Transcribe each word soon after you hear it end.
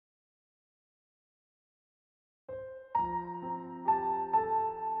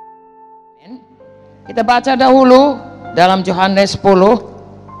Kita baca dahulu dalam Yohanes 10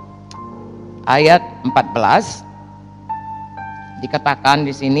 ayat 14. Dikatakan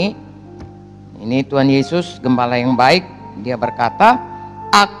di sini, ini Tuhan Yesus gembala yang baik, dia berkata,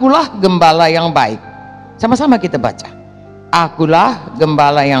 "Akulah gembala yang baik." Sama-sama kita baca. "Akulah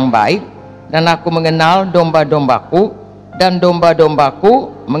gembala yang baik, dan aku mengenal domba-dombaku, dan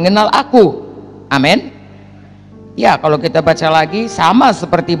domba-dombaku mengenal aku." Amin. Ya, kalau kita baca lagi, sama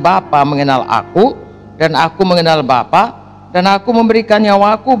seperti Bapa mengenal aku, dan aku mengenal Bapa, dan aku memberikan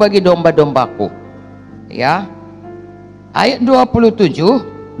nyawaku bagi domba-dombaku. Ya. Ayat 27,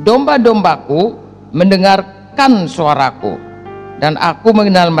 "Domba-dombaku mendengarkan suaraku, dan aku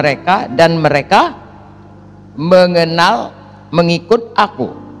mengenal mereka, dan mereka mengikut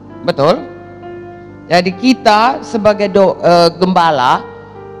aku." Betul? Jadi kita sebagai gembala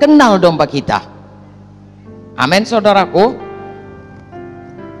kenal domba kita. Amin, saudaraku.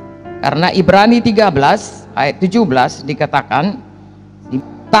 Karena Ibrani 13 ayat 17 dikatakan,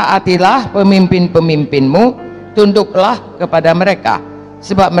 "Taatilah pemimpin-pemimpinmu, tunduklah kepada mereka,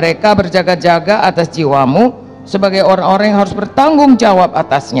 sebab mereka berjaga-jaga atas jiwamu sebagai orang-orang yang harus bertanggung jawab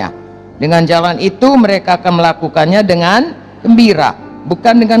atasnya. Dengan jalan itu mereka akan melakukannya dengan gembira,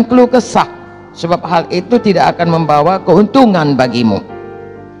 bukan dengan keluh kesah, sebab hal itu tidak akan membawa keuntungan bagimu."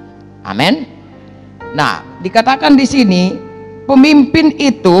 Amin. Nah, dikatakan di sini pemimpin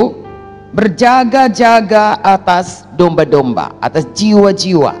itu berjaga-jaga atas domba-domba, atas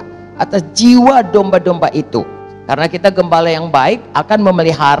jiwa-jiwa, atas jiwa domba-domba itu. Karena kita gembala yang baik akan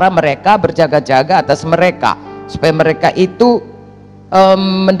memelihara mereka, berjaga-jaga atas mereka, supaya mereka itu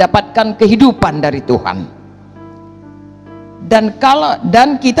mendapatkan kehidupan dari Tuhan. Dan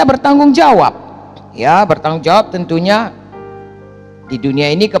kita bertanggung jawab, ya, bertanggung jawab tentunya di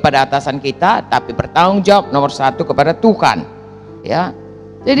dunia ini kepada atasan kita, tapi bertanggung jawab nomor satu kepada Tuhan. Ya,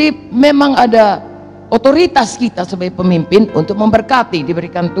 jadi memang ada otoritas kita sebagai pemimpin untuk memberkati,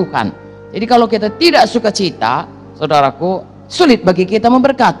 diberikan Tuhan. Jadi kalau kita tidak sukacita, saudaraku, sulit bagi kita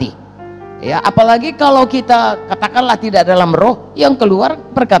memberkati. Ya, apalagi kalau kita katakanlah tidak dalam roh, yang keluar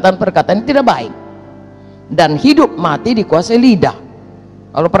perkataan-perkataan yang tidak baik. Dan hidup mati dikuasai lidah.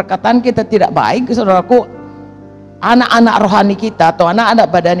 Kalau perkataan kita tidak baik, saudaraku, anak-anak rohani kita atau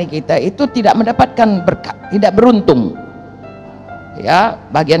anak-anak badani kita itu tidak mendapatkan berkat, tidak beruntung. Ya,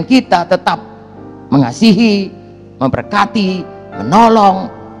 bagian kita tetap mengasihi, memberkati, menolong,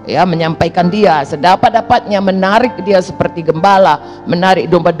 ya, menyampaikan dia sedapat-dapatnya, menarik dia seperti gembala menarik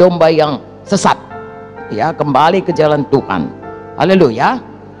domba-domba yang sesat, ya, kembali ke jalan Tuhan. Haleluya.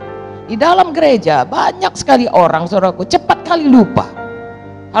 Di dalam gereja banyak sekali orang, saudaraku, cepat kali lupa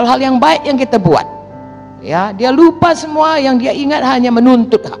hal-hal yang baik yang kita buat. Ya, dia lupa semua, yang dia ingat hanya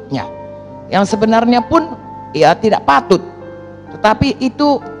menuntut haknya, yang sebenarnya pun ya tidak patut. Tetapi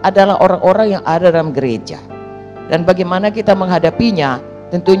itu adalah orang-orang yang ada dalam gereja. Dan bagaimana kita menghadapinya?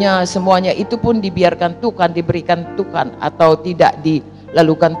 Tentunya semuanya itu pun dibiarkan Tuhan, diberikan Tuhan, atau tidak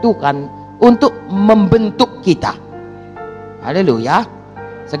dilakukan Tuhan untuk membentuk kita. Haleluya.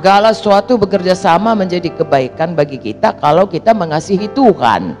 Segala sesuatu bekerja sama menjadi kebaikan bagi kita kalau kita mengasihi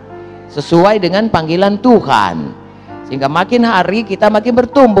Tuhan sesuai dengan panggilan Tuhan, sehingga makin hari kita makin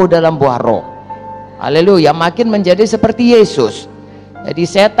bertumbuh dalam buah roh. Haleluya, makin menjadi seperti Yesus. Jadi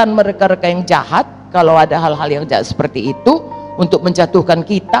setan mereka-reka yang jahat, kalau ada hal-hal yang jahat seperti itu, untuk menjatuhkan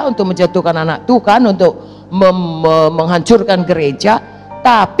kita, untuk menjatuhkan anak Tuhan, untuk menghancurkan gereja.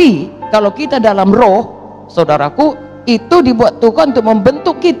 Tapi kalau kita dalam roh, saudaraku, itu dibuat Tuhan untuk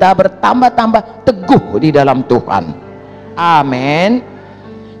membentuk kita bertambah-tambah teguh di dalam Tuhan. Amin.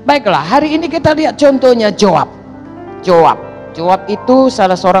 Baiklah, hari ini kita lihat contohnya Joab. Joab itu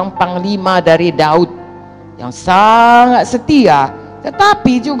salah seorang panglima dari Daud yang sangat setia,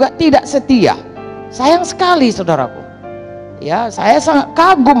 tetapi juga tidak setia. Sayang sekali, saudaraku. Ya, saya sangat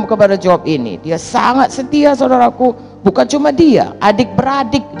kagum kepada Joab ini. Dia sangat setia, saudaraku. Bukan cuma dia,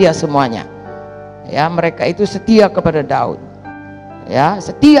 adik-beradik dia semuanya. Ya, mereka itu setia kepada Daud. Ya,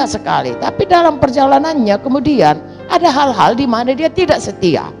 setia sekali. Tapi dalam perjalanannya kemudian ada hal-hal di mana dia tidak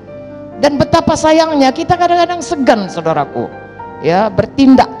setia. Dan betapa sayangnya kita kadang-kadang segan, saudaraku, ya,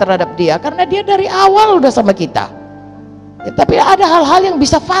 bertindak terhadap dia, karena dia dari awal udah sama kita. Ya, tapi ada hal-hal yang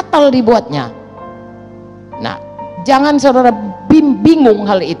bisa fatal dibuatnya. Nah, jangan saudara bingung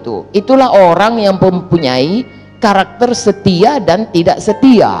hal itu. Itulah orang yang mempunyai karakter setia dan tidak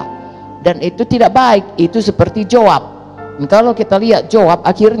setia. Dan itu tidak baik. Itu seperti Joab. Dan kalau kita lihat Joab,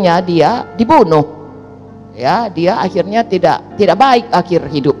 akhirnya dia dibunuh. Ya, dia akhirnya tidak baik akhir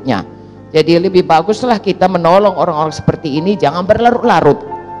hidupnya. Jadi lebih baguslah kita menolong orang-orang seperti ini, jangan berlarut-larut.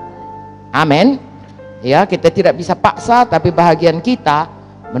 Amin. Ya, kita tidak bisa paksa, tapi bahagian kita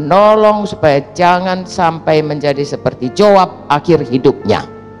menolong supaya jangan sampai menjadi seperti Joab akhir hidupnya.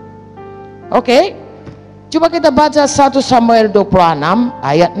 Oke, coba kita baca 1 Samuel 26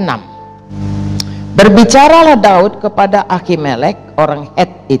 ayat 6. Berbicaralah Daud kepada Ahimelek orang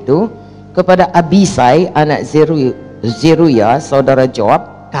Het itu, kepada Abisai anak Zeruya saudara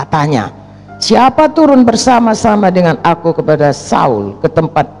Joab, katanya, siapa turun bersama-sama dengan aku kepada Saul ke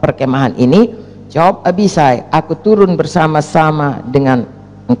tempat perkemahan ini? Jawab Abisai, aku turun bersama-sama dengan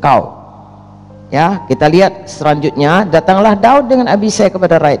engkau. Ya, kita lihat selanjutnya. Datanglah Daud dengan Abisai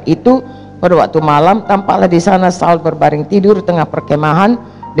kepada rakyat itu pada waktu malam. Tampaklah di sana Saul berbaring tidur tengah perkemahan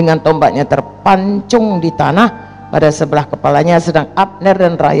dengan tombaknya terpancung di tanah pada sebelah kepalanya, sedang Abner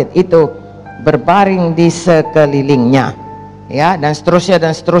dan rakyat itu berbaring di sekelilingnya. Ya, dan seterusnya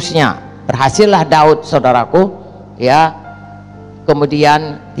dan seterusnya. Berhasillah Daud, saudaraku, ya,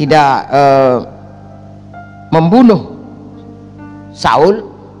 kemudian tidak membunuh Saul,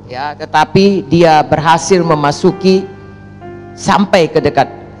 ya, tetapi dia berhasil memasuki sampai ke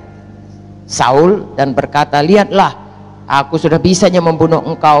dekat Saul dan berkata, lihatlah, aku sudah bisanya membunuh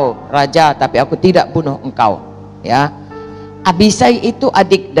engkau raja, tapi aku tidak bunuh engkau. Ya, Abisai itu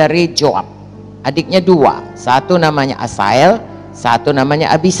adik dari Joab, adiknya dua, satu namanya Asael, satu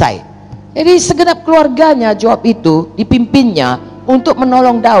namanya Abisai. Jadi segenap keluarganya Joab itu dipimpinnya untuk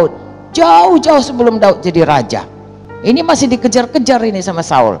menolong Daud jauh-jauh sebelum Daud jadi raja. Ini masih dikejar-kejar ini sama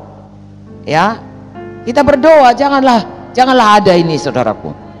Saul. Ya, kita berdoa janganlah ada ini,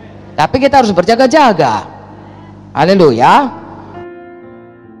 saudaraku. Tapi kita harus berjaga-jaga. Haleluya.